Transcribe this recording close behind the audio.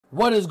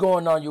What is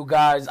going on, you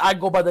guys? I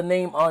go by the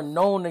name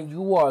Unknown, and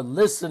you are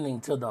listening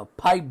to the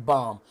Pipe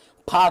Bomb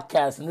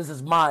podcast. And this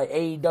is my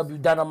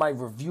AEW Dynamite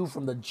review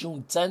from the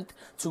June 10th,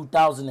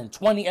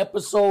 2020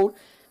 episode.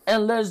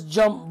 And let's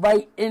jump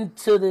right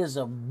into this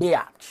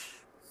bitch.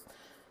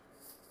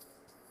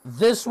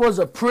 This was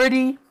a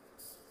pretty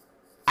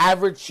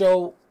average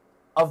show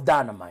of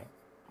Dynamite.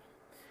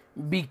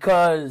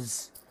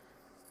 Because,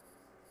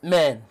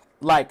 man,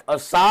 like,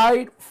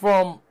 aside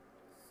from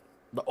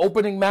the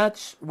opening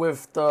match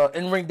with the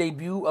in-ring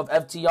debut of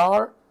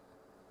FTR,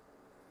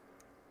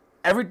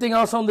 everything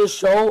else on this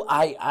show,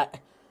 I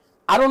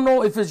don't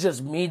know if it's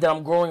just me that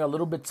I'm growing a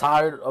little bit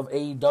tired of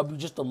AEW,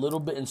 just a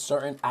little bit in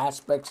certain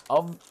aspects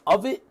of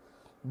it.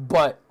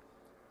 But,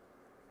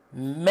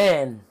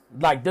 man,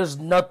 like, there's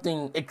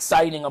nothing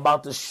exciting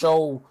about the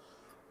show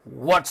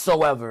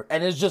whatsoever.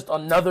 And it's just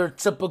another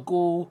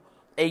typical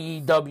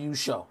AEW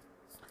show.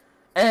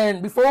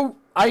 And before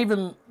I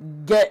even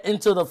get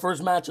into the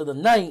first match of the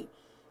night,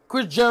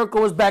 Chris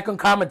Jericho is back on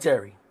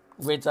commentary.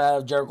 Great to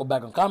have Jericho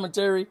back on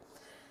commentary.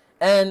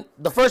 And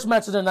the first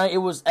match of the night, it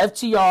was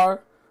FTR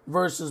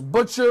versus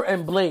Butcher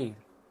and Blade.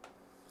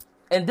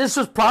 And this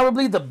was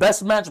probably the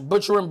best match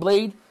Butcher and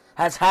Blade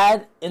has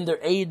had in their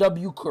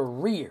AEW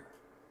career.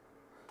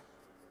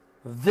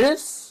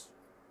 This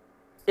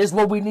is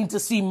what we need to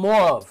see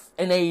more of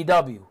in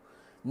AEW.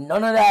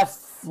 None of that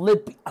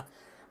flippy.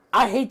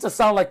 I hate to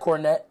sound like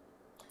Cornette.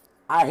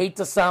 I hate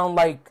to sound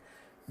like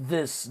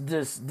this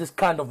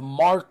kind of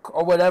mark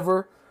or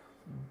whatever,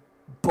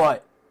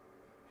 but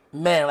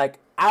man, like,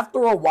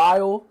 after a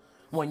while,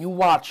 when you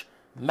watch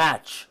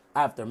match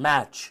after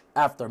match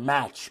after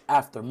match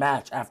after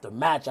match after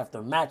match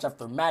after match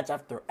after match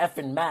after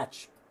effing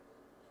match,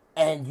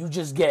 and you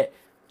just get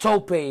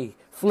tope,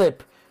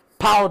 flip,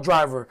 power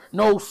driver,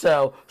 no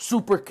sell,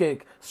 super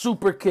kick,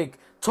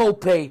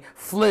 tope,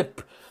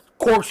 flip,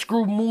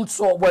 corkscrew,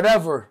 moonsault,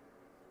 whatever,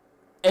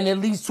 and it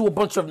leads to a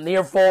bunch of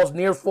near falls,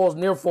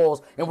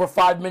 and we're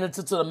 5 minutes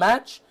into the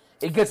match,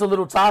 it gets a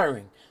little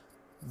tiring.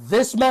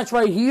 This match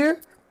right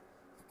here,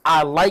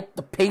 I like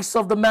the pace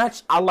of the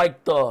match. I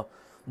like the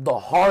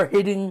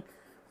hard-hitting,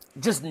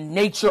 just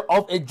nature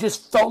of it.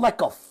 Just felt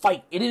like a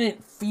fight. It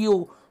didn't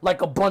feel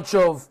like a bunch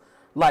of,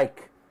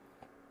 like,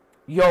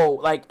 yo,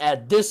 like,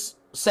 at this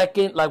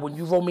second, like, when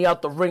you roll me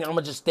out the ring, I'm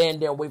gonna just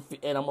stand there and wait for,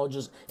 and I'm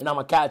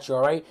gonna catch you,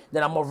 all right?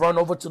 Then I'm gonna run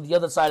over to the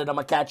other side and I'm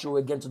gonna catch you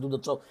again to do the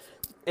toe.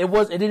 It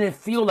didn't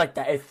feel like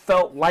that. It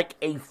felt like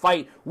a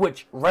fight,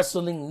 which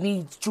wrestling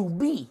needs to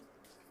be.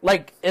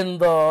 Like, in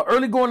the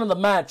early going of the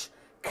match,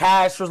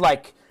 Cash was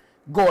like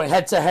going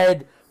head to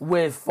head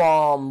with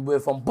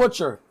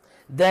Butcher.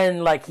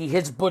 Then, like, he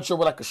hits Butcher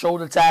with like a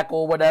shoulder tackle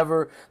or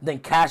whatever. Then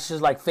Cash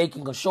is like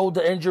faking a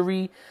shoulder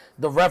injury.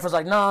 The ref is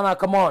like, nah,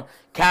 come on.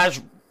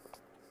 Cash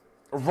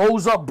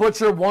rose up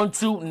Butcher,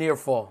 1-2, near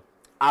fall.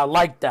 I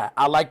like that.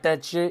 I like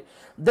that shit.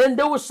 Then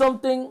there was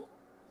something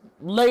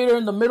later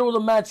in the middle of the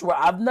match where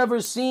I've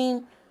never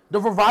seen the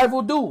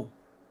Revival do.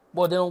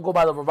 Well, they don't go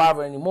by the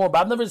Revival anymore,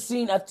 but I've never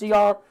seen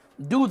FTR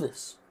do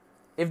this.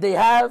 If they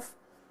have,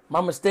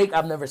 my mistake,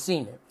 I've never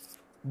seen it.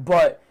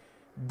 But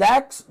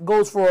Dax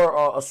goes for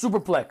a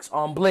superplex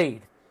on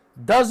Blade.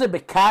 Does it,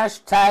 but Cash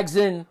tags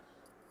in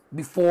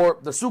before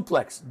the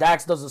suplex.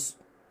 Dax does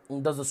a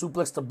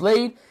suplex to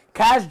Blade.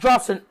 Cash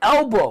drops an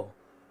elbow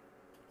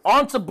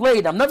onto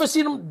Blade. I've never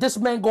seen this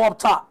man go up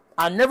top.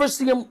 I never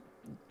see him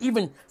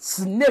even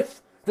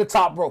sniff the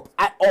top rope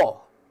at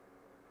all.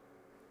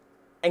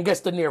 And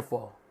gets the near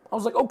fall. I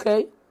was like,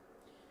 okay.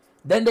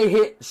 Then they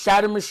hit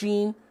Shatter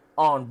Machine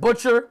on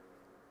Butcher.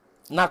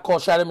 Not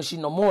called Shatter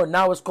Machine no more.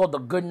 Now it's called the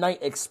Goodnight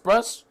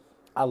Express.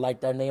 I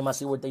like that name. I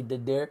see what they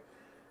did there.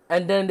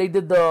 And then they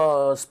did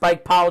the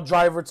Spike Power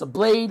Driver to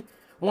Blade.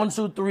 1,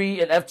 2,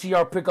 3, and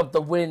FTR pick up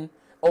the win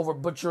over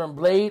Butcher and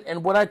Blade.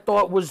 And what I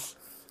thought was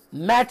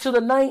match of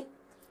the night,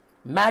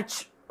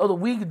 match of the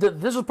week.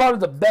 This was probably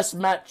the best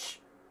match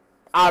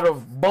out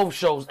of both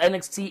shows,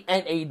 NXT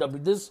and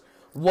AEW. This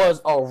was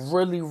a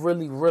really,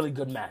 really, really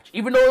good match.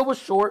 Even though it was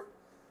short,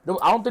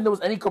 I don't think there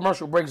was any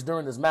commercial breaks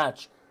during this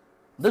match.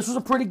 This was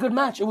a pretty good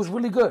match. It was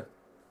really good.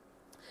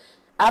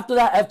 After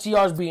that,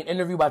 FTR is being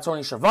interviewed by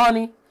Tony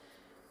Schiavone.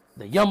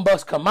 The Young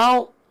Bucks come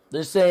out.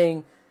 They're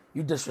saying,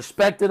 you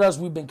disrespected us.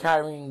 We've been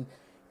carrying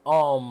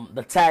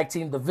the tag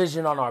team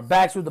division on our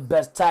backs. We're the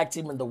best tag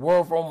team in the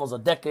world for almost a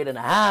decade and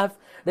a half.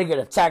 They get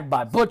attacked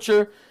by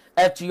Butcher.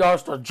 FTR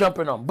starts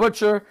jumping on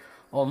Butcher.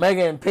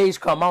 Omega and Page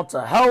come out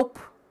to help.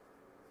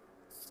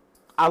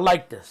 I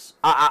like this.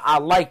 I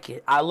like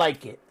it. I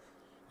like it.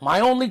 My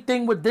only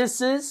thing with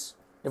this is,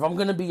 if I'm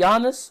going to be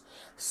honest,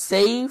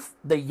 save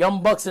the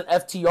Young Bucks and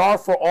FTR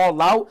for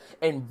All Out,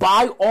 and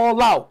by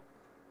All Out,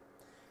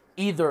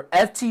 either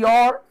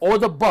FTR or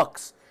the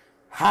Bucks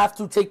have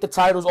to take the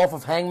titles off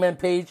of Hangman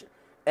Page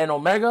and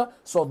Omega,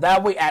 so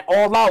that way at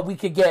All Out we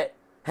could get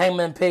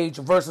Hangman Page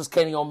versus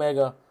Kenny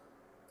Omega.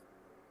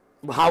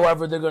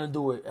 However they're going to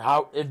do it.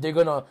 If they're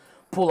going to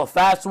pull a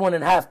fast one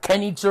and have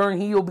Kenny turn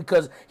heel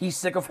because he's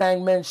sick of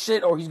Hangman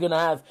shit, or he's going to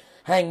have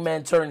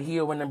Hangman turn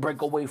heel and then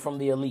break away from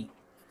the Elite.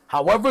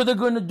 However they're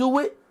going to do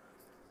it,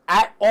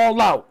 at All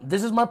Out,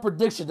 this is my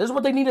prediction. This is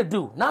what they need to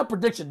do. Not a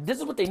prediction. This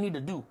is what they need to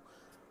do.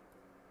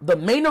 The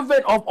main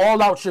event of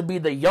All Out should be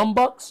the Young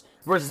Bucks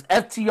versus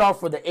FTR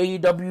for the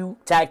AEW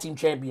Tag Team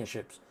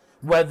Championships.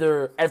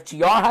 Whether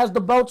FTR has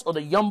the belts or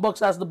the Young Bucks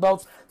has the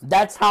belts,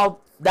 that's how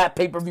that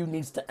pay-per-view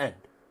needs to end.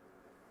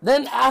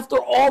 Then after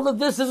all of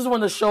this is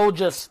when the show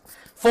just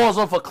falls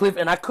off a cliff,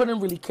 and I couldn't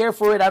really care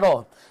for it at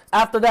all.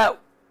 After that,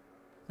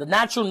 the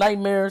Natural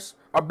Nightmares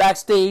are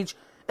backstage,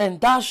 and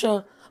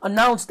Dasha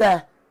announced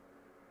that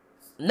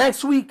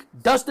next week,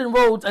 Dustin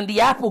Rhodes and the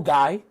Apple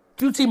guy,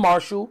 QT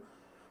Marshall,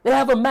 they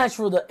have a match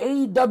for the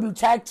AEW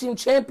Tag Team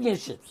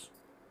Championships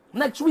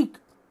next week.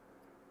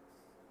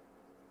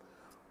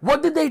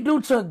 What did they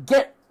do to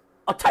get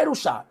a title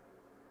shot?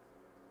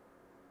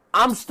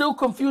 I'm still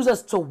confused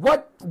as to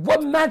what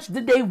match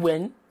did they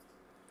win,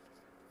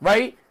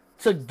 right,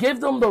 to give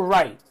them the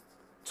right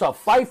to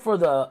fight for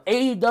the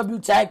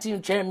AEW Tag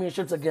Team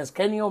Championships against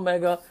Kenny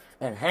Omega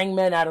and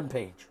Hangman Adam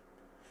Page.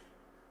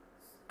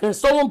 Can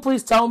someone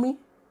please tell me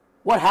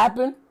what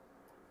happened?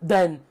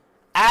 Then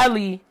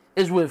Allie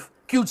is with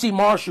QT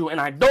Marshall, and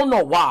I don't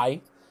know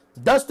why.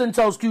 Dustin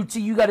tells QT,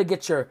 you got to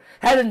get your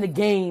head in the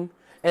game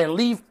and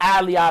leave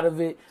Allie out of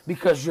it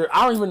because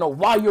I don't even know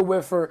why you're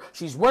with her.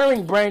 She's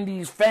wearing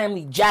Brandy's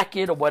family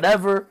jacket or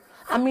whatever.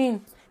 I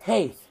mean,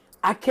 hey,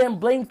 I can't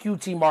blame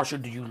QT Marshall.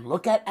 Do you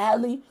look at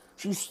Allie?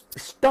 She's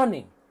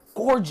stunning,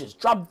 gorgeous,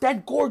 drop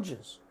dead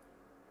gorgeous.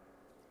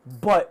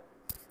 But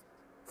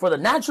for the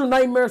Natural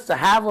Nightmares to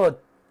have a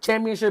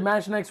championship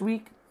match next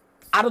week,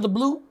 out of the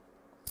blue,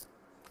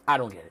 I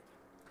don't get it.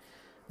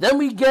 Then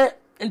we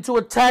get into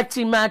a tag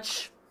team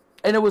match,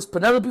 and it was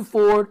Penelope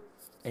Ford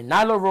and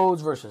Nyla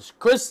Rose versus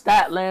Chris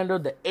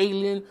Statlander, the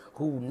alien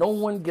who no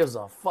one gives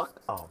a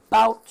fuck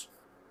about.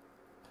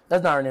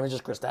 That's not her name, it's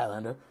just Chris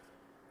Statlander.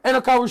 And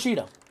Hikaru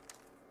Shida.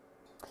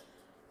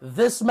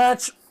 This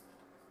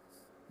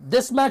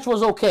match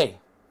was okay.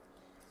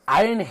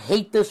 I didn't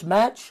hate this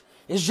match.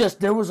 It's just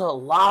there was a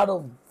lot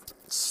of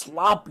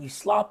sloppy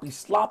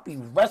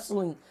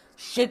wrestling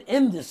shit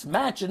in this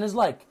match. And it's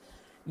like,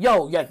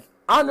 yo, yeah,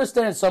 I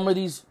understand some of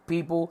these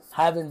people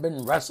haven't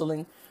been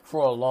wrestling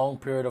for a long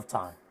period of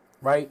time,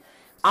 right?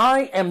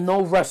 I am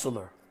no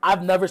wrestler.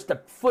 I've never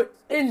stepped foot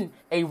in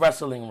a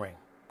wrestling ring,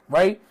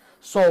 right?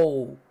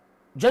 So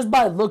just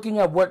by looking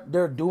at what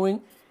they're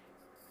doing,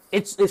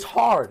 it's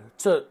hard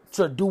to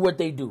do what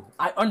they do.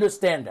 I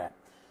understand that.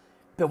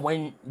 But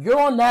when you're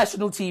on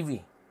national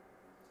TV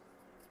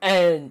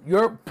and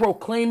you're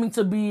proclaiming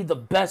to be the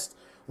best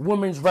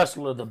women's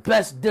wrestler, the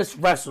best disc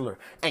wrestler,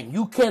 and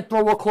you can't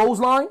throw a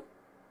clothesline,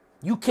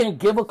 you can't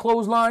give a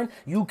clothesline,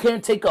 you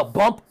can't take a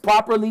bump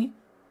properly,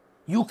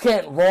 you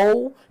can't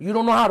roll, you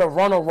don't know how to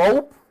run a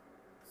rope,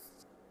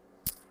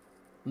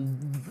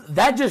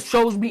 that just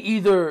shows me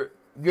either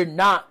you're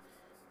not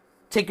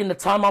taking the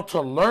time out to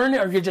learn it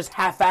or you're just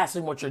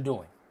half-assing what you're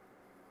doing.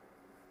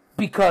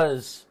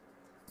 Because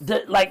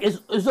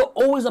it's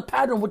always a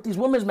pattern with these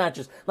women's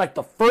matches. Like,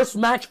 the first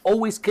match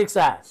always kicks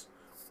ass.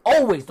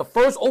 Always. The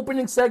first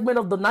opening segment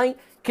of the night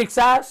kicks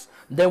ass.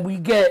 Then we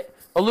get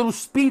a little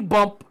speed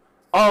bump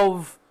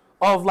of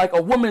like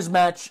a women's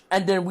match.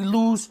 And then we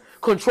lose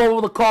control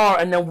of the car.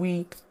 And then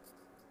we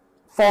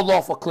fall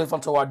off a cliff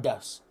onto our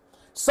deaths.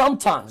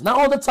 Sometimes. Not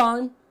all the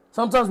time.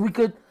 Sometimes we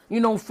could,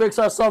 fix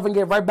ourselves and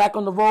get right back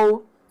on the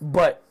road.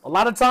 But a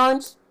lot of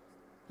times,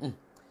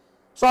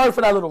 sorry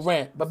for that little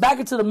rant. But back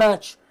into the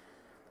match.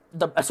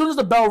 As soon as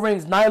the bell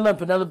rings, Nyla and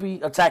Penelope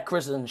attack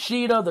Chris and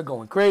Shida. They're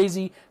going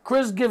crazy.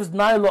 Chris gives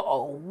Nyla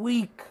a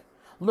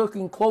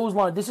weak-looking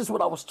clothesline. This is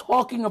what I was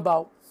talking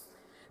about.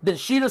 Then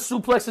Shida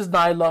suplexes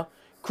Nyla.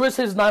 Chris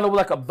hits Nyla with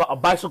like a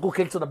bicycle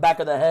kick to the back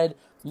of the head.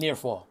 Near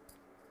fall.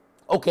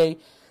 Okay.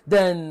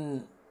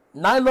 Then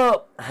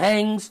Nyla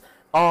hangs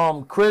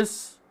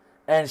Chris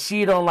and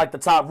Shida on like the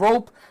top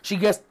rope. She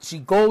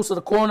goes to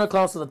the corner,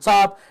 climbs to the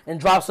top, and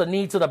drops a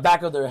knee to the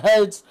back of their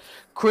heads.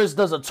 Chris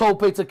does a tope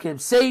to Kip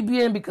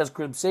Sabian because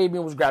Kip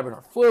Sabian was grabbing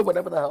her foot,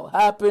 whatever the hell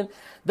happened.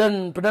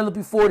 Then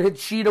Penelope Ford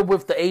hits Shida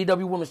with the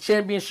AEW Women's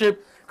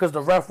Championship because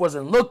the ref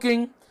wasn't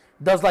looking.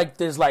 Does like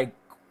this like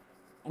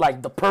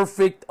the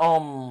perfect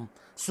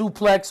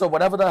suplex or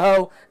whatever the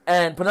hell.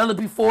 And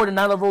Penelope Ford and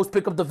Nyla Rose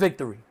pick up the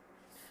victory.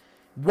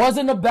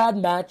 Wasn't a bad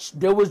match.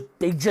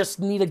 They just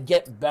need to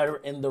get better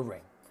in the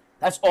ring.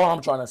 That's all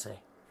I'm trying to say.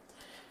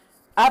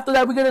 After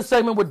that, we get a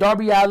segment with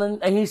Darby Allin,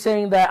 and he's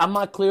saying that I'm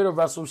not clear to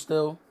wrestle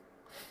still.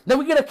 Then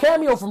we get a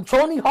cameo from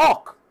Tony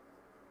Hawk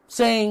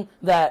saying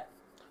that,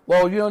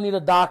 well, you don't need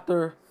a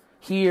doctor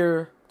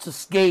here to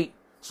skate.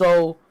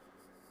 So,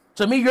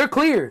 to me, you're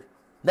cleared.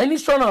 Then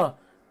he's trying to,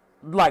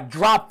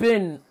 drop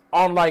in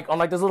on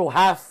this little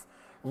half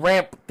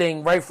ramp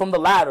thing right from the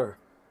ladder.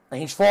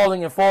 And he's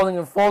falling and falling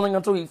and falling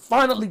until he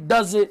finally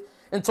does it.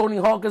 And Tony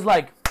Hawk is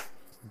like,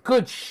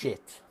 good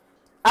shit.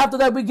 After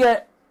that, we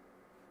get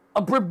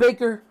a Britt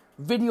Baker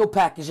video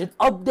package, an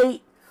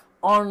update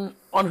on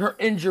her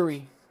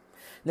injury.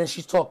 Then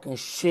she's talking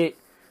shit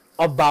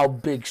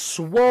about Big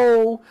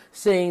Swole,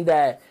 saying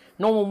that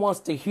no one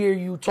wants to hear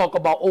you talk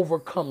about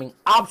overcoming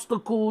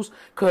obstacles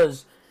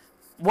because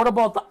what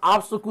about the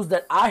obstacles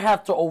that I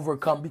have to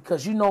overcome?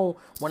 Because,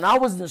 when I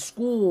was in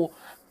school,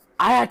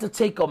 I had to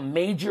take a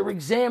major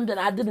exam that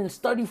I didn't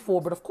study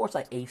for, but of course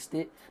I aced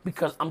it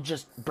because I'm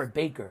just Britt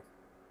Baker.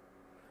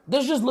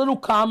 There's just little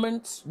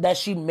comments that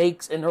she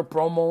makes in her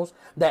promos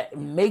that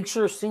makes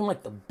her seem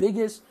like the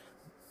biggest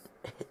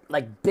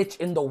bitch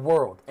in the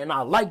world, and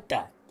I like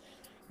that.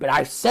 But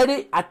I said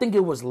it, I think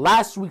it was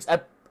last week's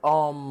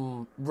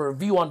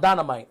review on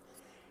Dynamite.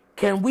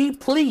 Can we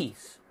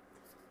please,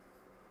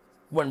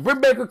 when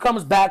Britt Baker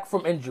comes back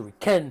from injury,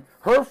 can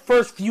her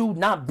first feud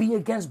not be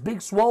against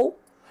Big Swole?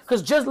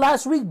 Because just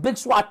last week, Big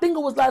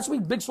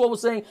Swole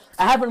was saying,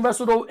 I haven't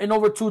wrestled in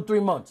over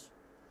 2-3 months.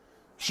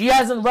 She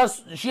hasn't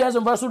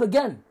wrestled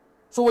again.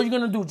 So what are you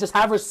going to do? Just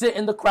have her sit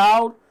in the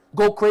crowd,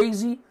 go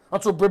crazy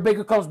until Britt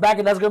Baker comes back,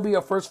 and that's going to be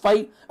her first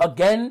fight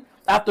again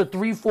after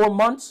 3-4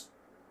 months?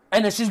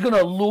 And then she's going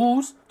to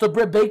lose to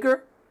Britt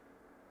Baker?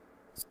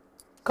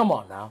 Come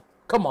on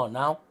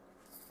now.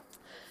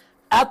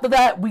 After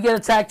that, we get a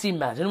tag team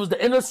match. And it was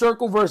the Inner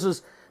Circle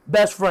versus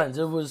Best Friends.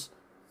 It was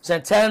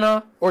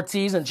Santana,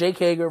 Ortiz, and Jake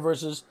Hager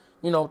versus,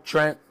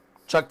 Trent,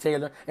 Chuck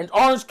Taylor, and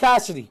Orange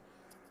Cassidy.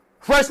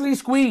 Freshly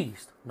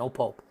squeezed. No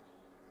Pope.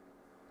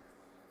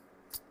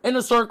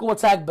 Inner Circle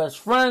attack Best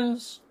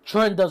Friends.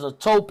 Trent does a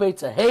tope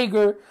to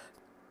Hager.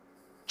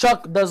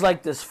 Chuck does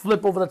this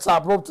flip over the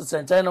top rope to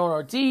Santana and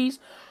Ortiz.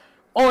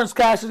 Orange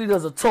Cassidy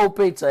does a tope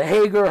to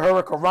Hager,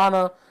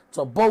 Hurricanrana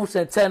to both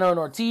Santana and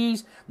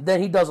Ortiz.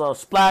 Then he does a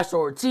splash to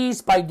Ortiz,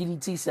 Spike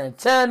DDT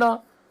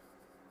Santana.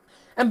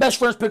 And Best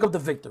Friends pick up the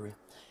victory.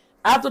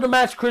 After the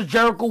match, Chris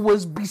Jericho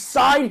was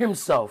beside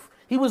himself.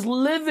 He was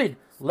livid.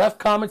 Left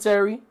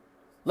commentary.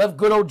 Left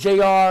good old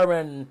JR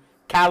and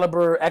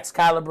Caliber X,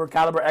 whatever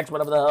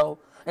the hell,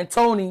 and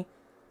Tony.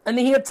 And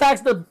then he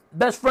attacks the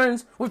Best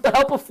Friends with the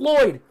help of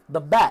Floyd,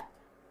 the bat.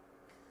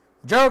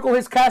 Jericho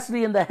hits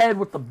Cassidy in the head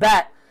with the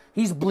bat.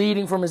 He's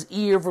bleeding from his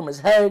ear, from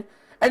his head.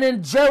 And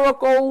then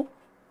Jericho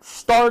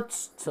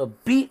starts to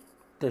beat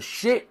the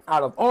shit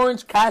out of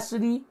Orange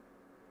Cassidy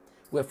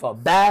with a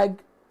bag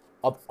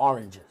of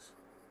oranges.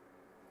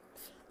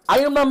 I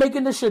am not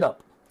making this shit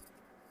up.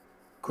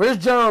 Chris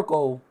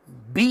Jericho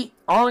beat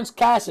Orange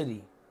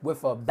Cassidy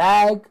with a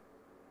bag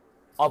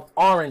of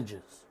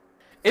oranges.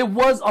 It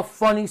was a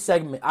funny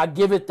segment. I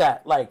give it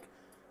that.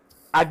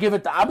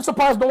 I'm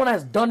surprised no one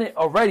has done it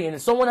already. And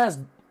if someone has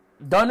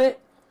done it,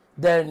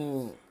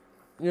 then,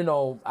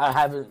 I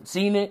haven't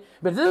seen it.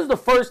 But this is the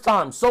first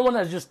time someone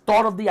has just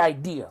thought of the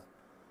idea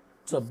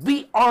to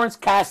beat Orange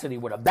Cassidy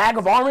with a bag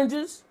of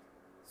oranges.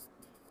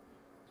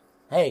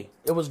 Hey,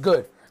 it was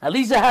good. At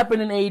least it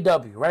happened in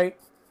AEW, right?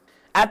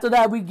 After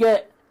that, we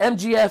get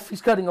MGF.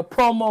 He's cutting a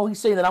promo. He's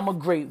saying that I'm a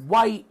great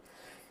white.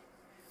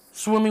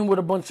 Swimming with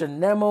a bunch of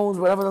Nemos,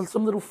 whatever.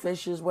 Some little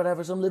fishes,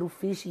 whatever. Some little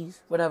fishies,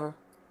 whatever.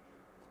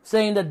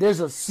 Saying that there's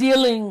a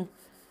ceiling.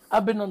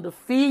 I've been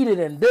undefeated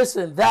and this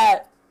and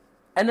that.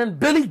 And then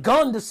Billy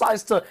Gunn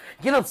decides to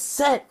get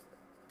upset.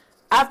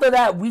 After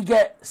that, we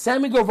get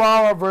Sammy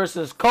Guevara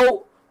versus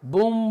Colt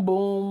Boom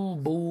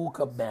Boom Boo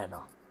Cabana.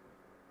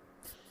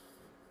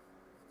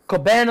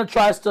 Cabana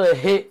tries to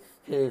hit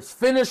his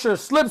finisher,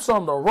 slips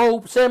on the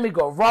rope. Sammy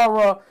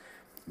Guevara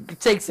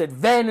takes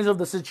advantage of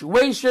the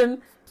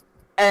situation,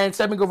 and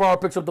Sammy Guevara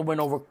picks up the win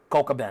over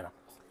Colt Cabana.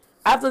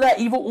 After that,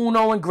 Evil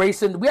Uno and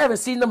Grayson, we haven't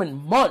seen them in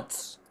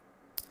months.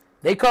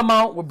 They come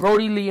out with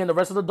Brody Lee and the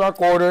rest of the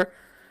Dark Order,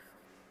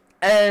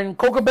 and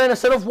Colt Cabana,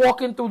 instead of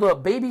walking through the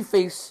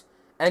babyface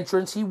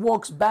entrance, he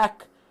walks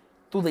back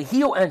through the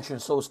heel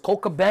entrance. So it's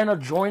Colt Cabana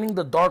joining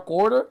the Dark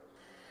Order.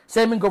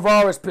 Sammy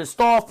Guevara is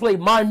pissed off, play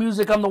my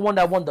music, I'm the one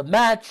that won the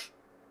match.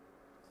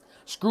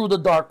 Screw the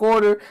Dark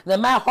Order. Then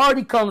Matt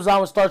Hardy comes out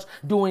and starts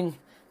doing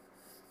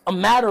a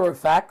matter of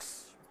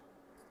facts.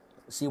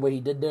 See what he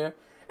did there?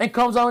 And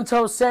comes out and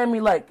tells Sammy,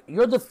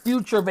 you're the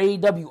future of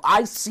AEW.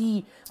 I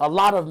see a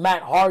lot of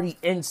Matt Hardy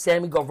in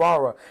Sammy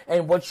Guevara.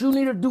 And what you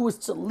need to do is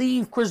to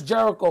leave Chris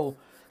Jericho.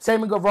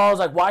 Sammy Guevara's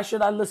like, why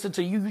should I listen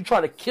to you? You try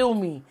to kill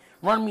me,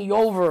 run me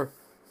over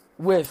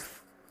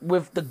with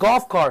the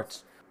golf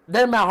carts.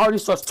 Then Matt Hardy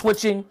starts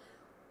twitching,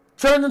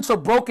 turns into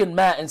Broken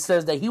Matt and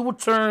says that he will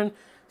turn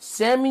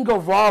Sammy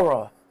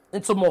Guevara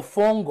into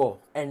Mofongo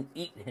and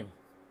eat him.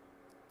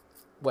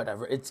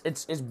 Whatever, it's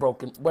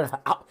broken.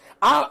 But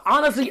I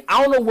honestly,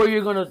 I don't know where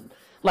you're gonna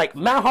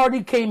Matt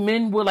Hardy came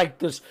in with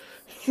this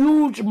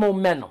huge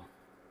momentum,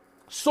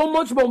 so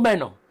much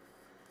momentum.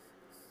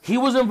 He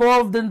was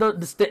involved in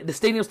the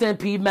Stadium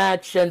Stampede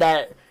match and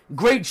that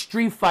great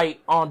street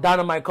fight on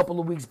Dynamite a couple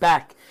of weeks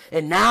back,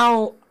 and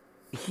now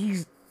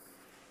he's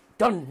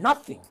done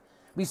nothing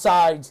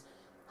besides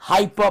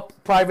hype up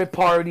Private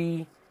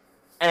Party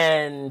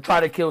and try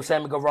to kill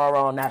Sammy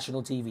Guevara on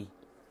national TV.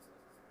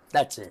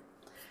 That's it.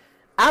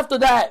 After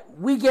that,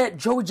 we get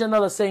Joey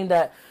Janela saying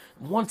that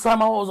one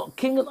time I was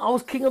king of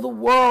the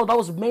world. I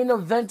was main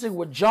eventing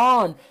with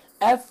John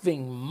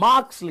effing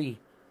Moxley.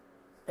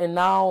 And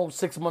now,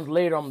 6 months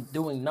later, I'm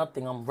doing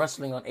nothing. I'm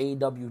wrestling on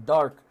AEW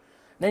Dark.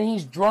 Then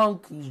he's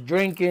drunk. He's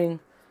drinking.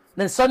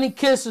 Then Sonny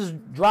Kiss is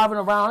driving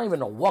around. I don't even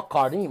know what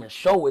car. They didn't even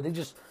show it. They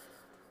just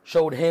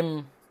showed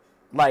him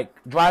like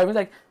driving.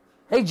 Like,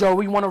 hey,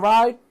 Joey, you want to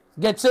ride?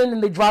 Gets in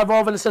and they drive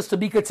off and it says to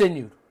be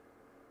continued.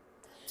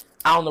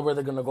 I don't know where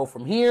they're going to go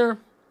from here.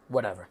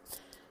 Whatever.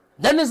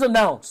 Then it's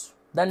announced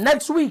that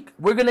next week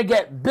we're going to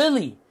get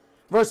Billy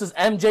versus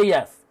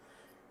MJF.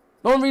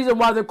 The only reason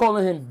why they're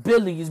calling him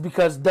Billy is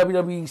because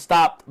WWE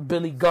stopped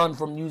Billy Gunn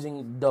from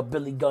using the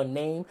Billy Gunn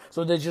name.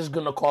 So they're just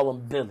going to call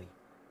him Billy.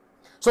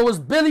 So it's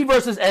Billy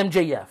versus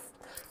MJF.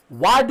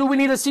 Why do we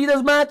need to see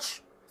this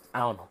match? I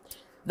don't know.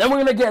 Then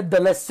we're going to get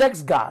the Les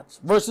Sex Gods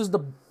versus the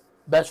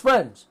Best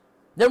Friends.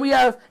 Then we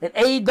have an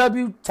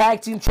AEW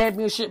Tag Team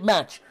Championship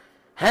match.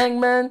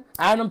 Hangman,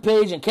 Adam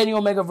Page, and Kenny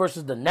Omega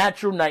versus the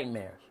Natural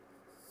Nightmares.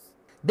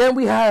 Then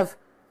we have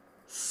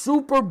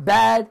Super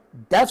Bad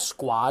Death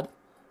Squad.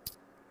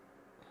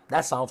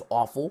 That sounds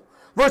awful.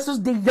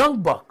 Versus the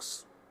Young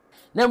Bucks.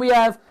 Then we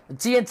have the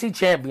TNT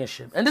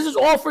Championship. And this is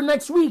all for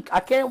next week. I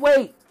can't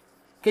wait.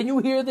 Can you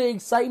hear the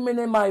excitement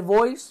in my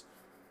voice?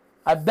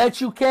 I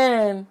bet you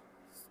can.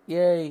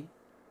 Yay.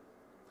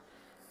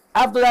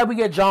 After that, we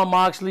get Jon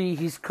Moxley.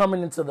 He's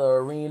coming into the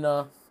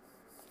arena.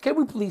 Can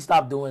we please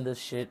stop doing this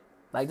shit?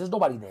 Like, there's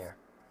nobody there.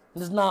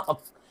 There's not a...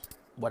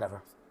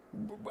 Whatever.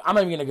 I'm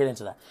not even going to get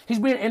into that. He's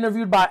being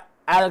interviewed by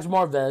Alex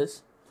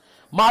Marvez.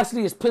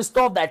 Moxley is pissed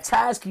off that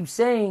Taz keeps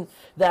saying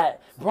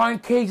that Brian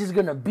Cage is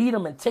going to beat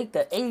him and take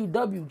the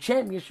AEW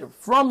championship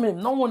from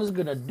him. No one is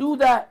going to do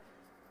that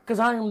because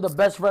I am the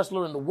best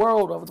wrestler in the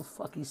world, whatever the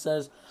fuck he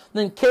says.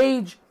 Then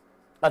Cage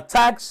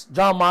attacks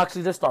Jon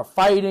Moxley. They start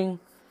fighting.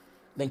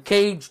 Then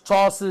Cage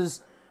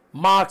tosses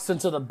Mox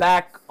into the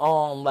back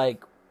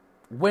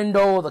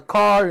window of the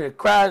car. It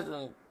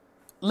crashes.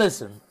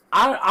 Listen,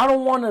 I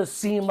don't want to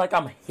seem like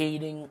I'm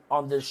hating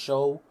on this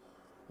show,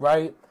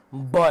 right?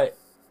 But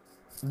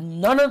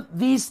none of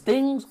these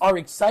things are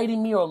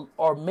exciting me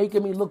or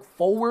making me look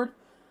forward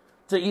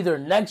to either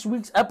next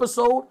week's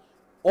episode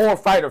or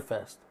Fyter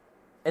Fest,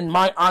 in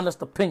my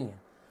honest opinion.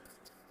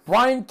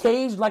 Brian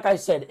Cage, like I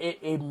said,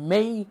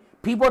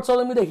 people are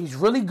telling me that he's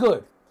really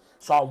good.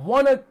 So I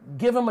want to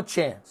give him a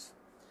chance.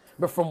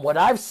 But from what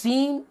I've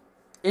seen,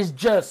 it's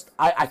just,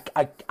 I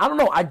don't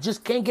know, I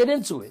just can't get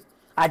into it.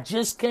 I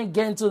just can't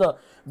get into the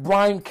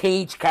Brian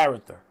Cage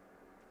character.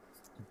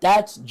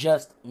 That's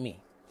just me.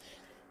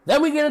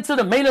 Then we get into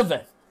the main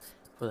event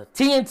for the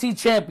TNT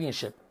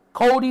Championship.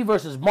 Cody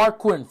versus Mark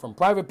Quinn from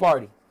Private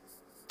Party.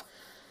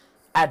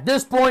 At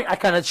this point, I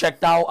kind of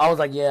checked out. I was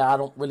like, yeah, I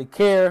don't really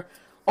care.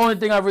 Only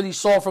thing I really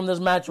saw from this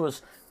match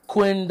was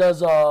Quinn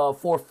does a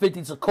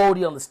 450 to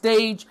Cody on the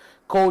stage.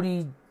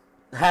 Cody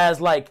has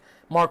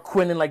Mark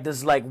Quinn in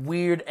this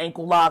weird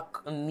ankle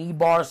lock, knee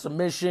bar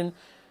submission.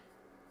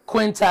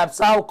 Quinn taps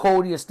out.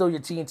 Cody is still your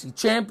TNT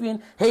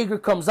champion. Hager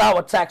comes out,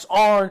 attacks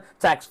Arn,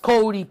 attacks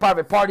Cody.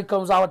 Private Party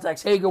comes out,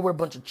 attacks Hager with a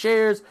bunch of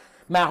chairs.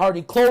 Matt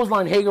Hardy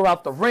clothesline Hager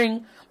out the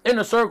ring.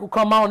 Inner Circle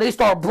come out and they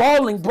start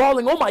brawling.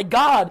 Oh my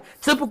God.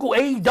 Typical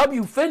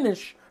AEW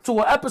finish to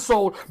an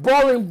episode.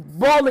 Brawling,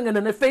 and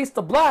then they face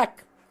to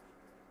black.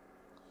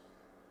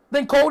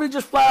 Then Cody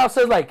just flat out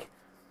says,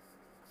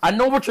 I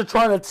know what you're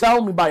trying to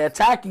tell me by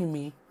attacking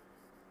me.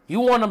 You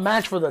want a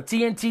match for the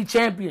TNT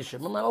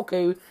Championship. I'm like,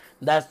 okay,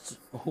 that's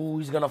who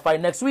he's going to fight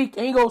next week.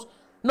 And he goes,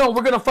 no,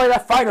 we're going to fight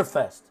at Fyter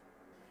Fest.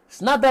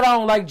 It's not that I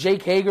don't like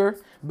Jake Hager,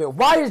 but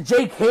why is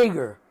Jake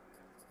Hager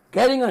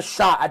getting a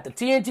shot at the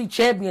TNT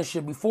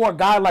Championship before a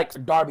guy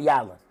like Darby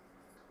Allin?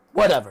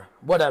 Whatever.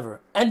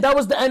 And that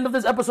was the end of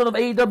this episode of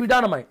AEW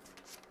Dynamite.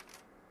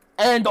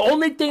 And the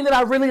only thing that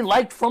I really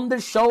liked from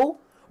this show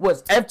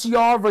was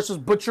FTR versus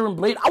Butcher and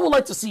Blade. I would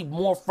like to see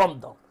more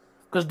from them.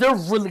 Because they're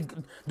really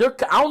good.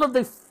 I don't know if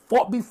they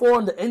fought before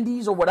in the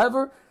Indies or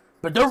whatever,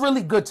 but they're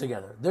really good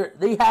together.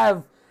 They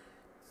have,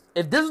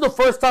 if this is the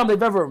first time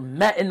they've ever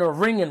met in a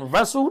ring and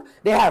wrestled,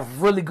 they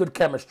have really good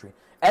chemistry.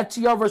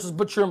 FTR versus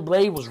Butcher and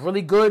Blade was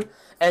really good.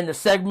 And the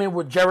segment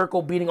with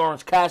Jericho beating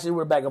Orange Cassidy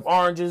with a bag of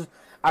oranges,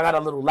 I got a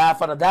little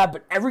laugh out of that.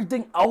 But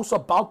everything else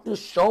about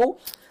this show,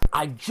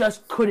 I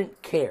just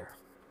couldn't care.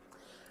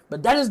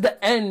 But that is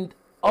the end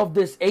of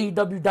this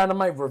AEW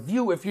Dynamite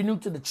review. If you're new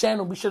to the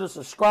channel, be sure to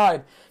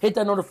subscribe, hit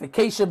that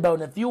notification bell,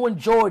 and if you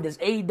enjoyed this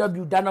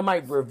AEW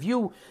Dynamite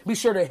review, be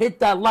sure to hit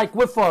that like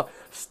with a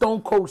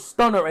Stone Cold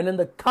Stunner, and in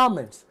the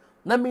comments,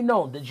 let me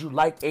know, did you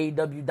like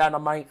AEW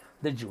Dynamite?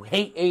 Did you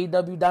hate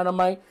AEW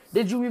Dynamite?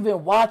 Did you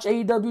even watch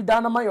AEW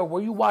Dynamite, or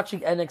were you watching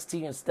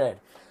NXT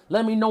instead?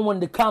 Let me know in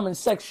the comment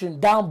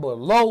section down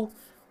below.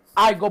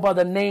 I go by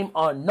the name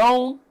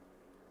Unknown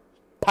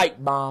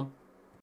Pipe Bomb.